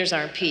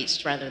are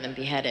impeached rather than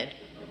beheaded.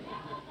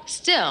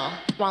 Still,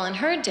 while in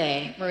her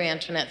day, Marie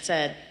Antoinette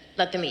said,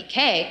 let them eat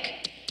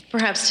cake,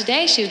 perhaps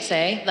today she would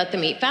say, let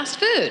them eat fast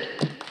food.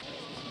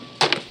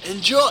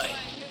 Enjoy.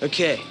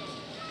 Okay,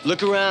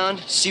 look around,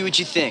 see what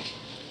you think.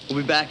 We'll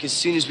be back as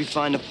soon as we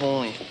find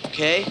Napoleon,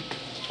 okay?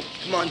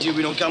 Come on, dude,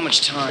 we don't got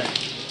much time.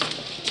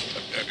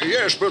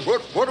 Yes, but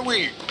what do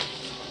we...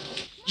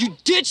 You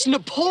ditched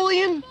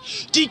Napoleon?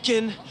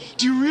 Deacon,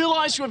 do you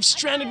realize you have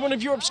stranded one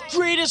of Europe's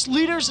greatest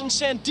leaders in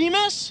San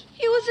Dimas?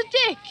 He was a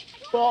dick.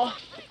 Well,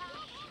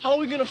 how are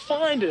we gonna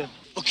find him?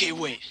 Okay,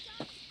 wait.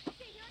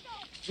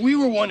 If we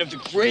were one of the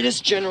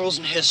greatest generals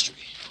in history,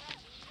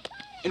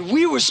 and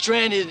we were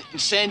stranded in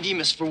San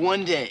Dimas for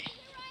one day,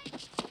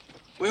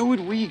 where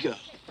would we go?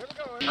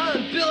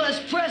 I'm Bill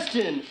S.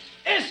 Preston,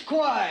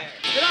 Esquire.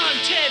 And I'm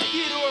Ted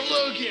Theodore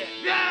Logan.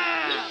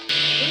 Yeah!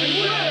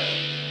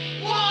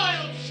 And we're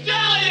Wild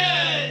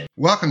Stallions!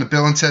 Welcome to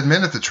Bill and Ted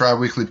Minute, the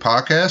Tri-Weekly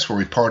podcast where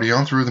we party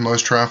on through the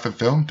most triumphant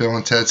film, Bill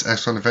and Ted's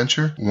Excellent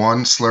Adventure,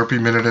 one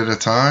Slurpee minute at a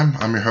time.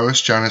 I'm your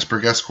host, John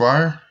Esberg,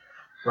 Esquire.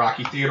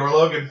 Rocky Theodore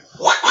Logan.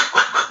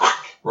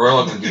 Roy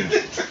Logan, dude.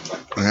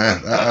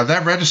 Yeah,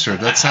 that registered.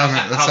 How's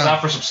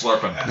that for some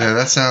slurping? Yeah,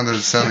 that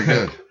sounded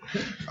good.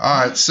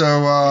 All right,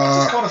 so...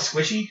 What's this called, a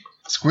squishy?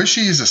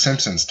 Squishy is a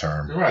Simpsons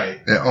term.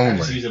 Right. Yeah,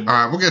 only. All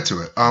right, we'll get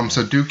to it.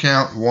 So do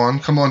count one.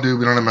 Come on, dude.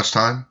 We don't have much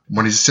time.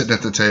 When he's sitting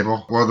at the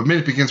table. Well, the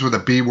minute begins with a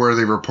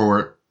be-worthy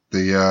report.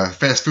 The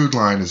fast food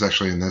line is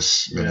actually in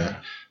this minute.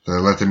 Yeah. The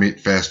let them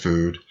eat fast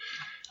food.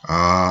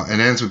 And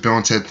ends with Bill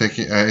and Ted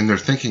thinking in their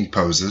thinking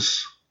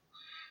poses.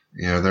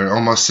 You know, they're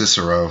almost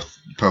Cicero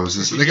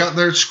poses.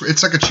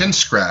 It's like a chin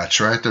scratch,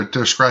 right?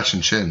 They're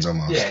scratching chins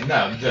almost. Yeah,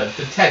 no,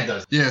 the Ted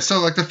does. Yeah, so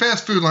like the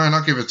fast food line,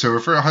 I'll give it to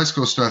her. For a high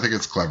school student, I think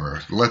it's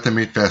clever. Let them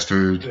eat fast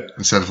food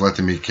instead of let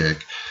them eat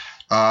cake.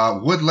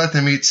 Would let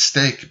them eat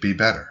steak be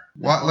better?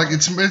 Well, like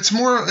it's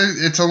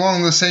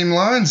along the same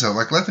lines though.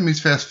 Like let them eat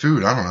fast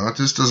food. I don't know. It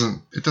just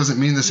doesn't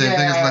mean the same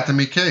thing as let them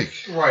eat cake.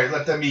 Right.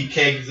 Let them eat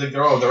cake. It's like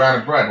they're out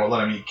of bread. Well, let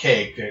them eat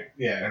cake.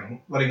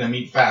 And letting them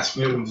eat fast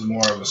food is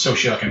more of a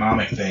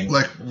socioeconomic thing.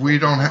 Like we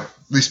don't have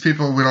these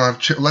people. We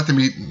don't have let them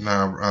eat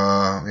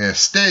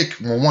steak.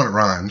 Well, one it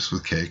rhymes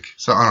with cake.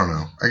 So I don't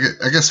know.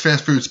 I guess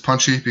fast food's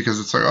punchy because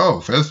it's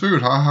like fast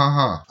food. Ha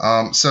ha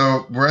ha.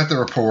 So we're at the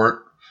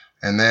report.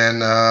 And then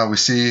we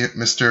see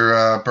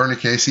Mr. Bernie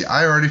Casey.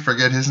 I already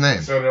forget his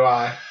name. So do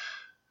I.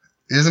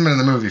 He hasn't been in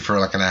the movie for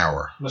like an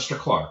hour. Mr.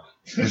 Clark.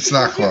 It's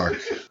not Clark.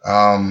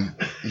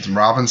 It's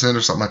Robinson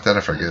or something like that.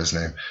 I forget his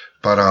name.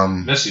 But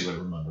Missy would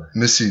remember.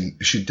 Missy,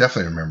 she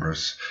definitely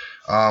remembers.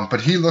 But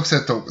he looks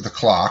at the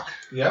clock.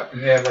 Yep.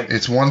 Yeah,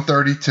 it's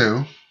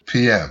 1:32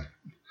 p.m.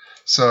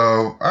 So,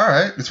 all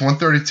right, it's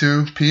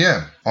 1:32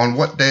 p.m. On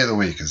what day of the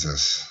week is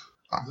this?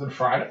 Is it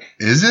Friday?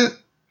 Is it?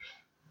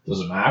 Does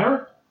it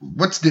matter?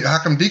 How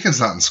come Deacon's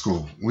not in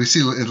school? We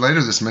see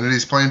later this minute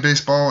he's playing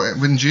baseball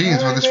in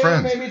jeans with his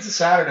friends. Maybe it's a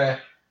Saturday.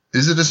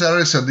 Is it a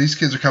Saturday? So these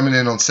kids are coming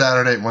in on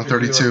Saturday at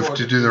 1:32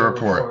 to do the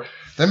report.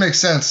 That makes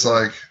sense.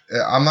 Like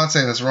I'm not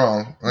saying it's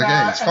wrong. Like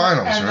hey, it's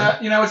finals, right?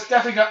 It's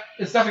definitely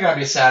got to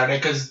be a Saturday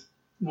because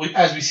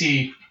as we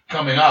see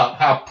coming up,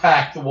 how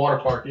packed the water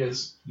park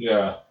is.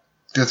 Yeah,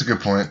 that's a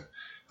good point.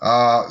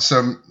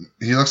 So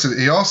he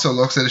also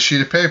looks at a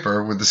sheet of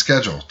paper with the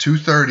schedule.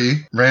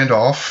 2:30,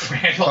 Randolph,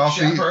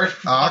 Buffy, Shepard,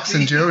 Ox,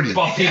 and Jody.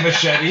 Buffy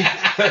Machete,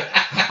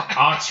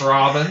 Ox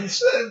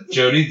Robbins,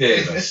 Jody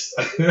Davis.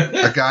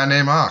 A guy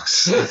named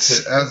Ox.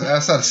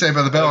 That's not to say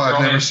by the bell. I've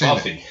never seen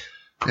Buffy. It.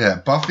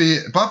 Yeah, Buffy.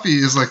 Buffy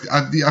is like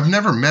I've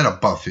never met a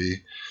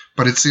Buffy,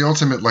 but it's the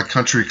ultimate like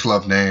country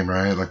club name,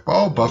 right? Like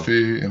Buffy,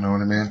 you know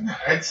what I mean?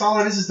 It's all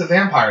it is the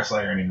Vampire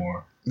Slayer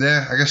anymore.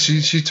 Yeah, I guess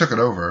she took it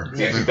over.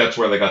 Yeah, I think that's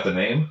where they got the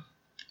name?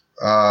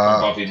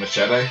 Buffy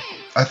Machete?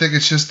 I think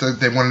it's just that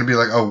they wanted to be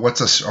like,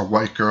 what's a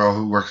white girl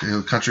who works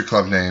a country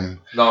club name?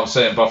 No, I'm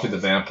saying Buffy the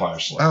Vampire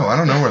Slayer. Oh, I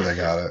don't know where they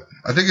got it.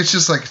 I think it's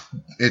just like,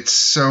 it's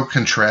so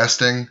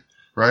contrasting,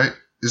 right?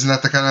 Isn't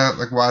that the kind of,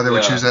 like, why they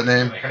would choose that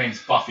name? Her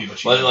name's Buffy, but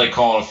she's... Like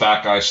calling a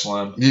fat guy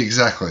Slim. Yeah,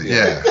 exactly,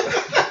 yeah.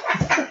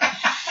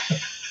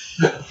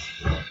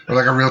 Or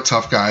like a real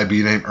tough guy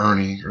be named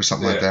Ernie or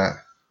something like that.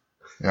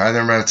 Yeah, I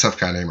never met a tough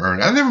guy named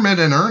Ernie. I've never met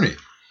an Ernie.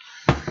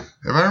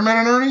 Have I ever met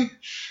an Ernie?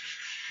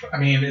 I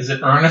mean, is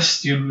it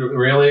Ernest? You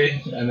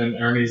really? And then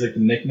Ernie's like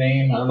the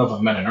nickname? I don't know if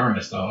I've met an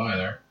Ernest, though,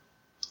 either.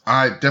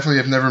 I definitely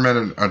have never met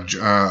an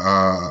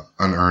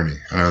Ernie.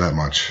 I know that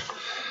much.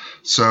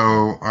 So,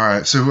 all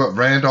right. So,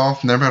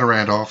 Randolph? Never met a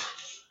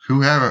Randolph. Who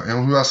haven't?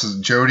 And who else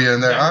is Jody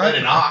in there? Never met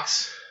an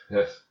Ox.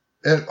 Yes.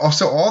 And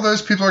also, all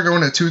those people are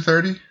going at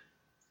 2:30?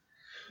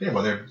 Yeah,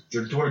 well, they're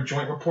doing a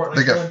joint report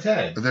like Bill and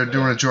Ted. They're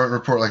doing a joint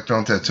report like Bill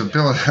and Ted. So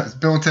Bill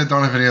and Ted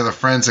don't have any other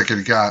friends that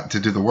could got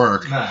to do the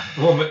work. Nah.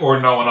 Or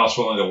no one else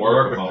willing to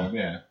work with them.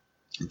 Yeah.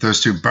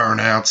 Those two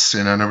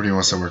burnouts, nobody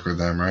wants to work with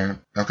them, right?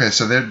 Okay,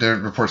 so their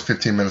report's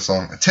 15 minutes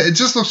long. It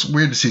just looks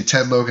weird to see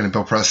Ted Logan and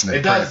Bill Preston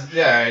in print. Does.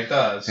 Yeah, it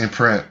does. In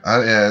print.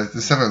 Yeah,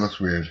 this definitely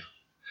looks weird.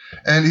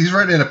 And he's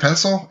writing in a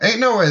pencil? Ain't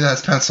no way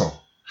that's pencil.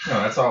 No,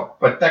 that's all.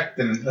 But that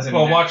doesn't.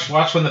 Well, watch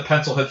when the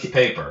pencil hits the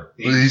paper.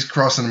 He's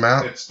crossing them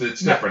out. It's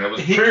different. It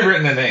was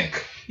pre-written in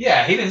ink.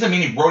 Yeah, he doesn't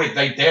mean he wrote it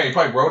right there. He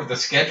probably wrote the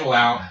schedule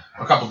out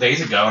a couple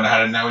days ago,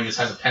 and now he just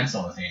has a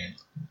pencil in his hand.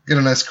 Get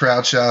a nice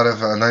crowd shot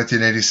of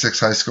 1986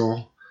 high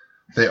school.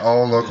 They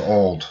all look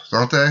old,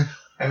 don't they?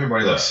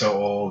 Everybody looks so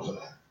old.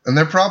 And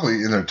they're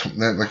probably in their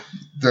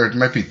there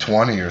might be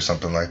 20 or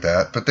something like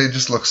that, but they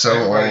just look so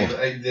old.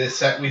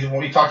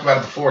 We talked about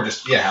it before,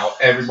 how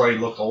everybody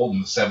looked old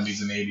in the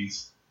 70s and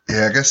 80s.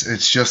 Yeah, I guess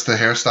it's just the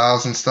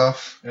hairstyles and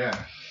stuff. Yeah.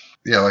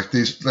 Yeah, like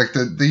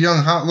the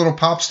young hot little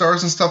pop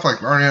stars and stuff like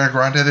Ariana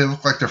Grande, they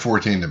look like they're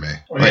 14 to me.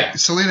 Oh, like yeah.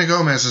 Selena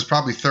Gomez is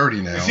probably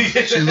 30 now.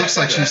 She looks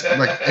like she's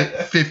like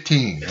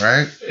 15,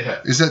 right? Yeah.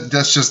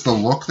 That's just the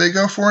look they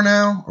go for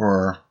now,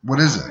 or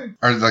what is it?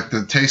 Are like the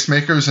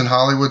tastemakers in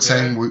Hollywood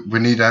saying we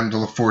need them to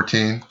look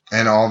 14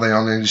 and they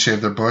only need to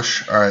shave their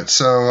bush? All right,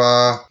 so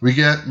we're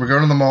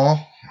going to the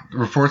mall. The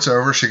report's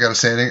over. She got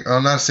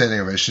not a standing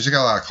ovation. She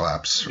got a lot of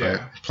claps, right?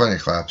 Yeah. Plenty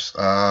of claps.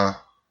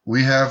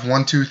 We have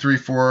 1, 2, 3,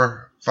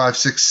 4, 5,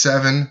 6,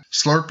 7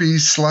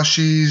 Slurpees,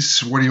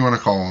 slushies, what do you want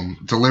to call them?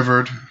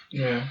 Delivered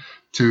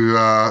to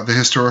the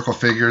historical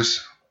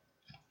figures.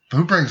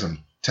 Who brings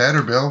them? Ted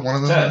or Bill? One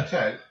of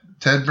them?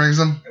 Ted brings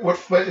them?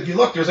 But if you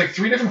look, there's like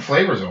 3 different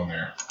flavors on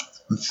there.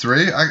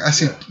 3? I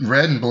see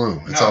red and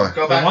blue.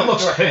 Go back. One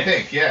looks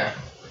pink. Yeah.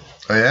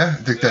 Oh, yeah?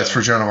 I think that's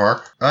for Joan of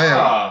Arc. Oh,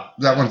 yeah.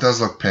 That one does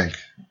look pink.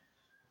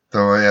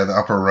 Though, yeah, the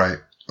upper right.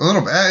 A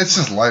little bit. It's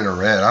just lighter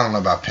red. I don't know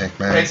about pink,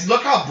 man.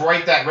 Look how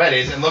bright that red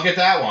is, and look at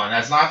that one.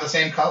 That's not the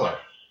same color.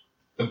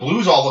 The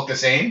blues all look the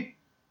same.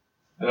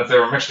 And if they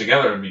were mixed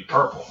together, it would be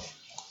purple.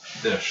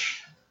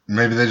 Dish.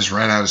 Maybe they just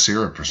ran out of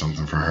syrup or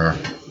something for her.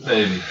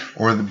 Maybe.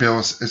 Or the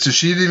Bills. So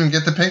she didn't even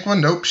get the pink one?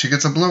 Nope, she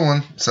gets a blue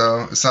one.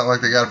 So it's not like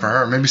they got it for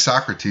her. Maybe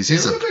Socrates. They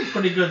look like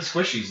pretty good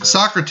squishies, though.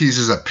 Socrates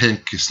is a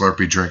pink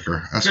Slurpee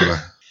drinker. That's what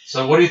I...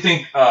 So what do you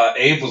think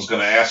Abe was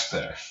going to ask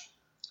there?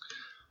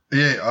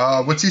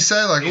 Yeah, what's he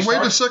say? Like,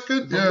 wait a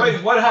second. Yeah.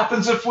 Wait, what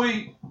happens if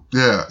we...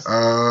 Yeah,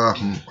 I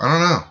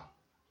don't know.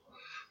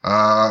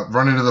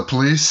 Run into the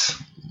police,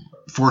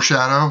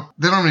 foreshadow.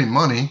 They don't have any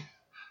money,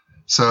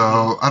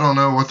 so I don't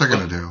know what they're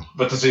going to do.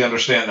 But does he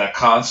understand that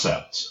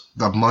concept?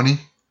 The money?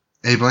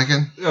 Abe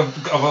Lincoln?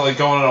 Of like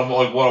going on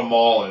like what a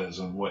mall is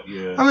and what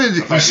you... I mean,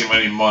 the fact you have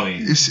any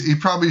money. He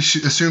probably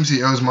assumes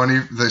he owes money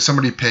that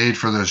somebody paid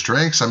for those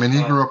drinks. I mean,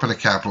 he grew up in a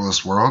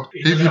capitalist world.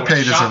 He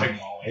paid his own...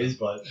 mall is,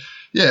 but...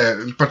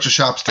 Yeah, a bunch of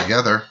shops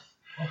together.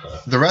 Okay.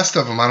 The rest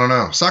of them, I don't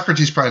know.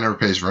 Socrates probably never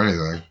pays for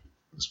anything.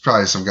 It's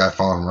probably some guy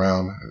following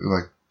around,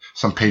 like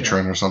some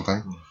patron or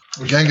something.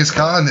 Genghis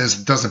Khan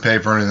doesn't pay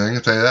for anything,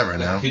 I'll tell you that right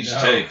now. He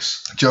just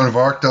takes. Joan of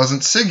Arc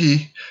doesn't.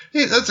 Siggy,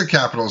 that's a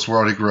capitalist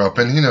world he grew up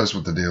in. He knows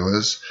what the deal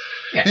is.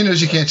 Yeah. He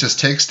knows you can't just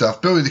take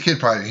stuff. Billy the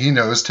Kid he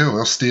knows too.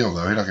 He'll steal,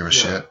 though. He don't give a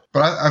shit.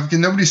 But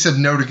nobody said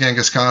no to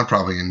Genghis Khan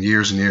probably in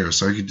years and years,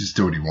 so he could just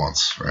do what he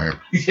wants, right?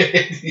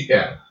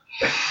 Yeah.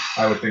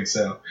 I would think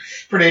so.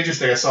 Pretty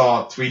interesting. I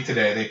saw a tweet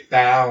today.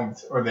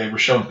 They were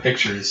showing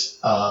pictures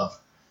of,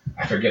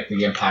 I forget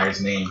the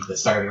empire's name, that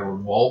started a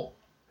revolt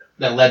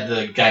that led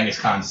to Genghis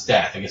Khan's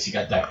death. I guess he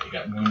got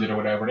wounded or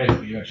whatever it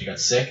is. He actually got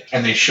sick.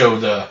 And they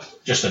showed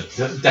just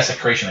a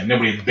desecration. Like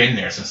nobody had been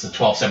there since the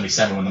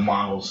 1277 when the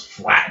Mongols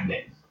flattened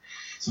it.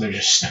 So they're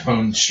just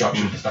stone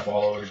structures and stuff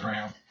all over the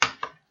ground.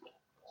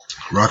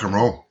 Rock and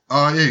roll.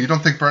 Oh, yeah. You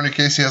don't think Bernie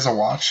Casey has a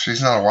watch?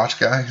 He's not a watch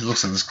guy. He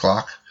looks at his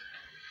clock.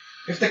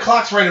 If the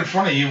clock's right in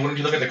front of you, wouldn't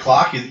you look at the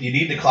clock? You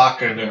need the clock.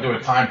 They're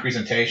doing time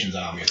presentations,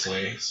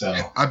 obviously. So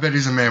I bet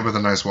he's a man with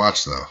a nice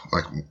watch, though.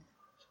 Like,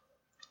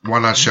 why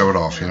not show it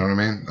off? You know what I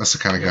mean? That's the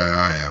kind of guy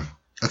I am.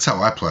 That's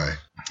how I play.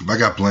 If I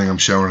got bling, I'm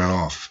showing it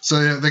off. So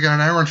yeah, they got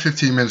an hour and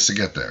 15 minutes to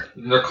get there.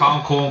 They're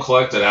calm, cool, and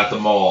collected at the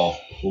mall,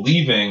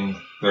 leaving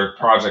their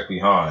project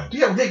behind.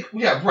 Yeah,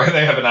 right.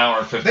 They have an hour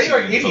and 15. They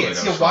are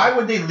idiots. Why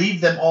would they leave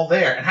them all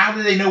there? And how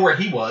did they know where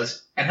he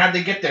was? And how did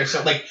they get there?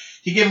 So, like,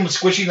 he gave them a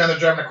squishy, and then they're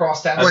driving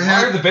across town. Well,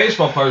 why are the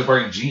baseball players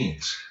wearing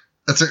jeans?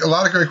 That's a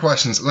lot of great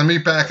questions. Let me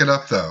back it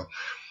up, though.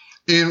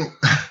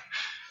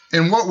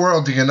 In what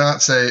world do you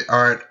not say,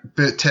 all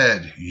right,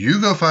 Ted,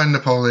 you go find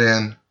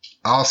Napoleon,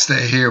 I'll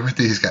stay here with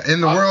these guys. In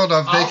the world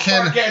of I'll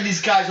start getting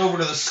these guys over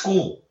to the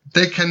school.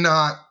 They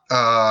cannot.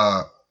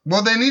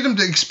 Well, they need them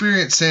to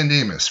experience San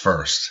Dimas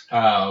first.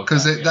 Oh,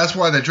 because that's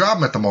why they drop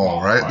them at the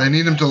mall, right? They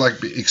need them to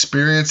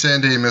experience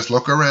San Dimas,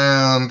 look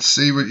around,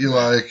 see what you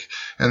like,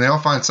 and they all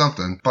find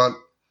something. But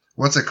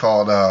what's it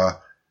called?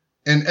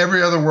 In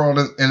every other world,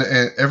 in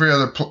every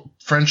other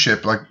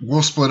friendship,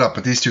 we'll split up,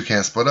 but these two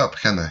can't split up,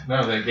 can they?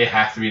 No, they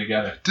have to be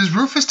together. Does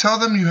Rufus tell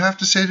them you have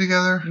to stay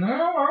together? No,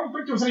 I don't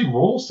think there was any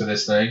rules to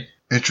this thing.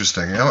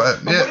 Interesting.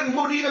 What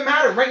would even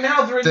matter? Right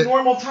now, they're in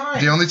normal time.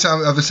 The only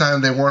other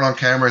time they weren't on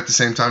camera at the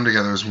same time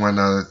together was when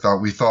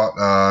we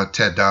thought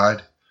Ted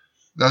died.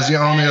 That was the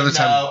only other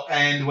time.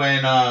 And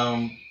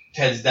when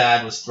Ted's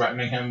dad was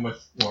threatening him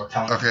or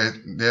telling him. Okay,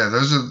 yeah,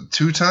 those are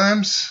 2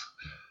 times.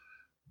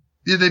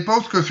 Yeah, they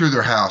both go through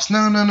their house.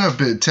 No.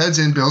 Ted's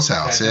in Bill's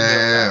house.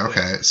 Yeah,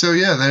 okay. So,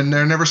 yeah,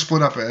 they're never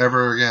split up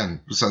ever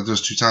again, besides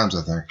those 2 times,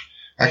 I think.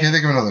 I can't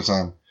think of another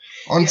time.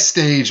 On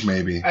stage,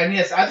 maybe. And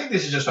yes, I think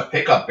this is just a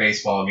pickup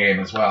baseball game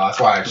as well. That's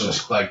why it's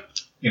just like,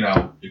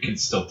 the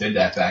kids still did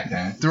that back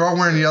then. They're all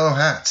wearing yellow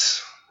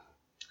hats.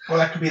 Well,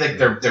 that could be like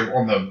they're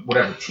on the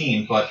whatever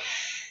team, but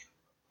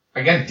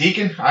again,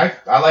 Deacon, I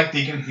like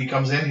Deacon. He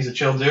comes in, he's a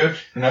chill dude.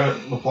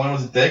 Napoleon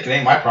was a dick. It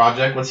ain't my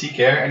project. What's he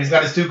care? And he's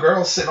got his 2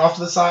 girls sitting off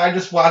to the side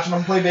just watching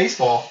him play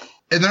baseball.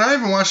 And they're not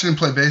even watching him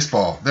play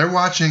baseball. They're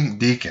watching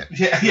Deacon.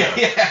 Yeah.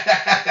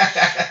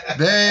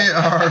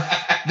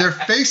 They're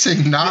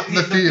facing not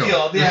the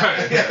field.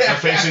 Yeah. They're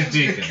facing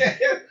Deacon.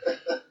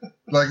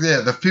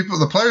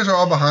 The players are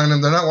all behind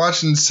them. They're not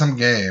watching some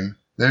game.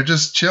 They're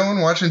just chilling,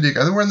 watching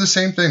Deacon. They're wearing the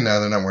same thing now.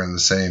 They're not wearing the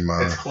same.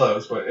 It's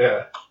close, but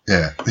yeah.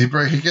 Yeah,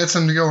 he gets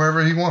him to go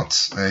wherever he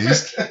wants.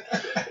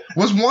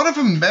 Was one of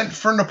them meant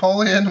for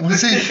Napoleon?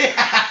 Was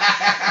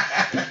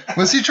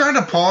he trying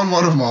to pawn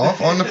one of them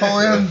off on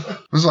Napoleon?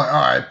 It was like,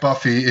 all right,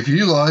 Buffy, if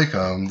you like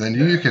him, then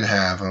you can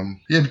have him.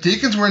 Yeah, but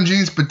Deacon's wearing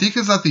jeans, but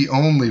Deacon's not the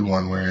only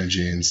one wearing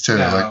jeans too.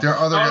 No. Like there are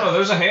other. No,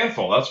 there's a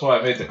handful. That's why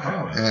I made the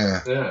comment.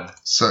 Yeah.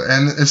 So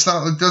and it's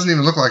not. It doesn't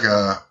even look like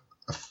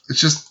it's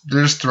just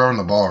they're just throwing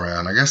the ball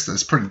around. I guess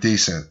it's pretty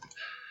decent.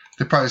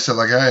 They probably said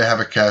like, hey, have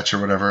a catch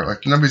or whatever.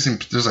 Like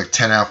there's like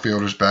 10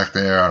 outfielders back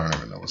there. I don't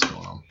even know what's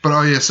going on.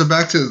 But so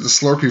back to the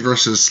Slurpee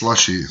versus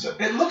Slushy. So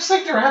it looks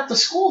like they're at the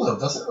school though,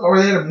 doesn't it?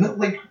 Or they had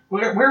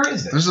where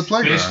is it? There's a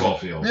playground. Baseball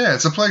field. Yeah,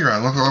 it's a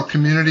playground. Look, a little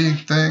community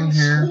thing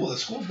here. The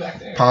school's back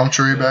there. Palm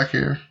tree back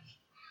here.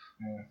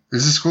 Yeah.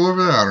 Is the school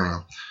over there? I don't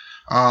know.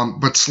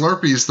 But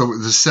Slurpee is the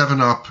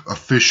 7-Up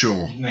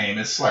official name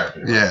is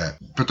Slurpee. Right? Yeah,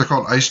 but they're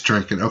called ice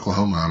drink in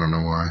Oklahoma. I don't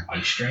know why.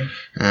 Ice drink?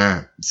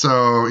 Yeah.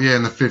 So,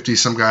 in the 50s,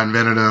 some guy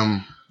invented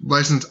them.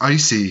 Licensed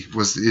Icy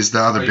is the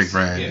other big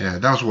brand. Yeah,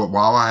 that was what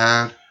Wawa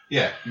had.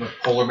 Yeah, with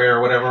Polar Bear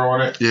or whatever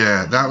on it.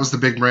 Yeah, that was the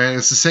big brand.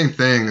 It's the same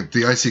thing.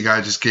 The Icy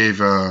guy just gave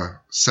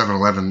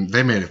 7-Eleven.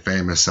 They made it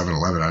famous,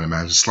 7-Eleven, I'd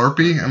imagine.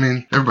 Slurpee? I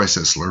mean, everybody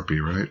says Slurpee,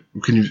 right?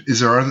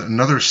 Is there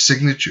another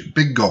signature?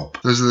 Big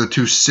Gulp. Those are the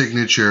 2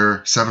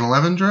 signature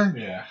 7-Eleven drink?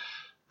 Yeah.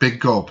 Big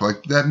Gulp.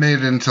 Like, that made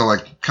it into,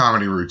 like,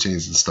 comedy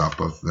routines and stuff,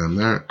 both of them.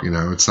 They're,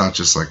 it's not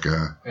just like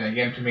a... And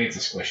again, to me, it's a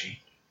squishy.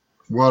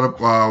 What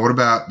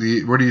about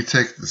where do you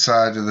take the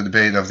side of the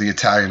debate of the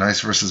Italian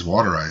ice versus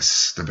water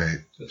ice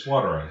debate? It's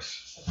water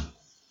ice.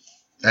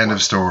 End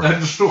of story.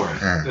 End of story.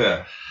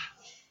 Yeah.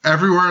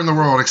 Everywhere in the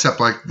world except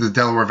like the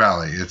Delaware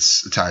Valley,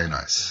 it's Italian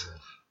ice.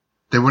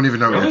 They wouldn't even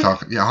know what you're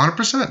talking. Yeah,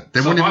 100%. They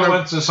wouldn't even know. If I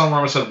went to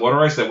somewhere and said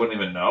water ice, they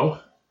wouldn't even know.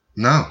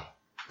 No,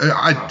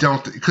 I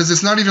don't, because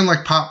it's not even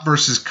like Pop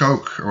versus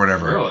Coke or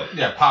whatever. Really?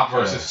 Yeah, Pop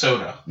versus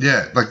soda.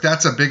 Yeah, like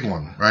that's a big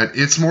one, right?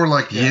 It's more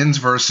like Yins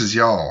versus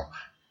y'all.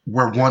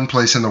 Where one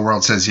place in the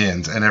world says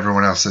Yins and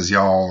everyone else says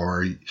y'all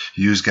or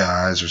use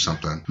guys or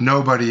something.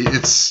 Nobody.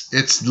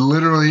 It's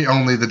literally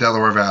only the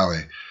Delaware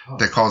Valley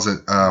that calls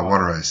it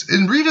water ice.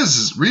 And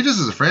Rita's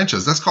is a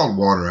franchise. That's called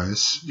water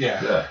ice.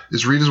 Yeah.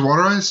 Is Rita's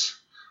water ice?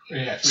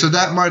 Yeah. So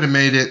that might have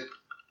made it,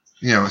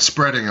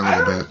 spreading a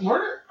little bit.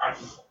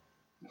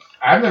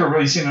 I've never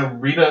really seen a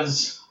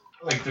Rita's.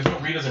 Like, there's no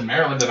Rita's in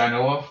Maryland that I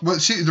know of. Well,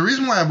 see, the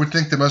reason why I would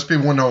think that most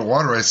people wouldn't know what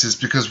water ice is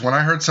because when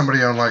I heard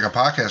somebody on, like, a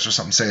podcast or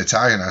something say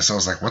Italian ice, I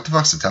was like, what the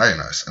fuck's Italian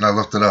ice? And I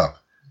looked it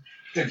up.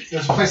 There's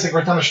a place, like,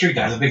 right down the street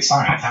that has a big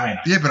sign, Italian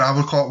ice. Yeah, but I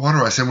would call it water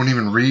ice. I wouldn't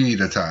even read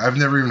Italian. I've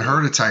never even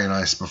heard Italian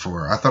ice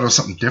before. I thought it was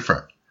something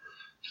different.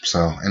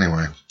 So,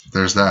 anyway,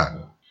 there's that.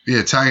 Yeah,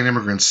 Italian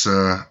immigrants,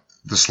 the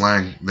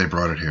slang, they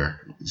brought it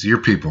here. It's your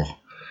people.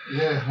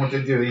 Yeah, what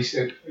they do,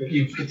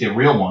 you get the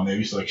real one. They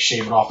used to, like,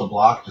 shave it off the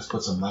block, just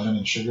put some lemon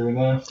and sugar in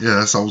there. Yeah,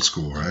 that's old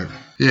school, right?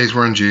 Yeah, he's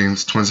wearing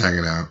jeans, twins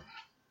hanging out.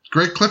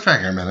 Great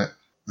cliffhanger minute.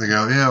 They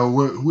go,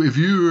 if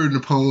you were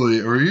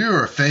Napoleon, or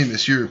you're a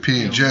famous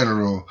European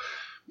general,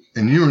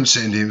 and you were in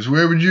San Dimas,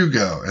 where would you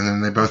go? And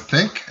then they both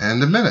think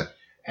and admit it.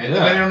 And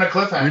depending on the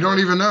cliffhanger. We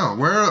don't even know.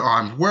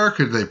 Where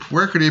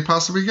could he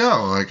possibly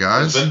go? Like,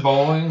 guys? He's been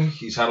bowling.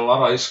 He's had a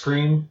lot of ice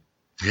cream.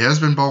 He has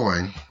been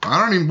bowling.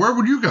 Where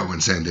would you go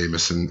in San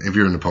Dimas if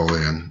you're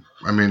Napoleon?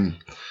 I mean,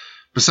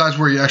 besides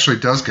where he actually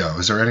does go,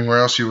 is there anywhere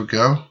else you would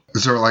go?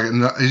 Is there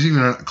is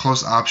even a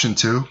close option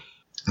too?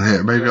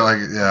 Yeah, maybe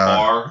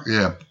bar.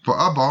 Yeah,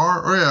 a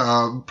bar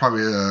or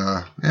probably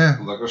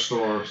liquor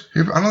stores.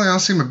 I don't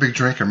see him a big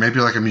drinker.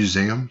 Maybe like a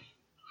museum.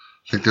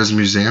 Think there's a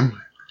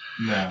museum.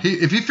 No.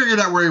 If he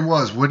figured out where he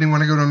was, wouldn't he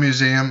want to go to a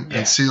museum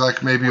and see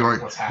like maybe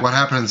what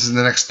happens in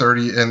the next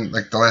 30 and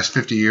like the last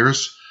 50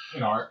 years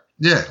in art?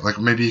 Yeah, like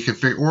maybe you could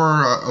figure,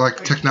 or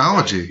like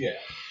technology. Yeah.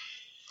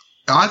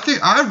 I think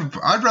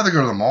I'd rather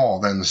go to the mall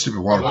than the stupid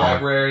water park.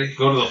 Library.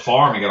 Go to the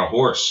farm and get a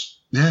horse.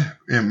 Yeah,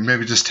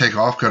 maybe just take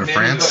off, go to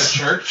France. Go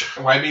to church.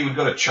 Maybe we'd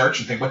go to church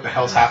and think, what the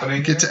hell's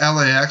happening? Get to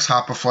LAX,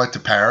 hop a flight to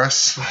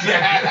Paris.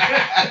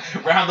 Yeah.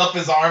 Round up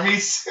his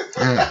armies.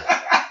 Yeah.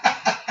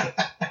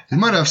 He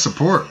might have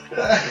support. All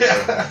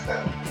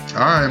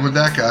right, with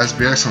that, guys,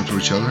 be excellent to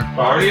each other.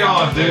 Party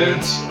on,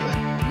 dudes.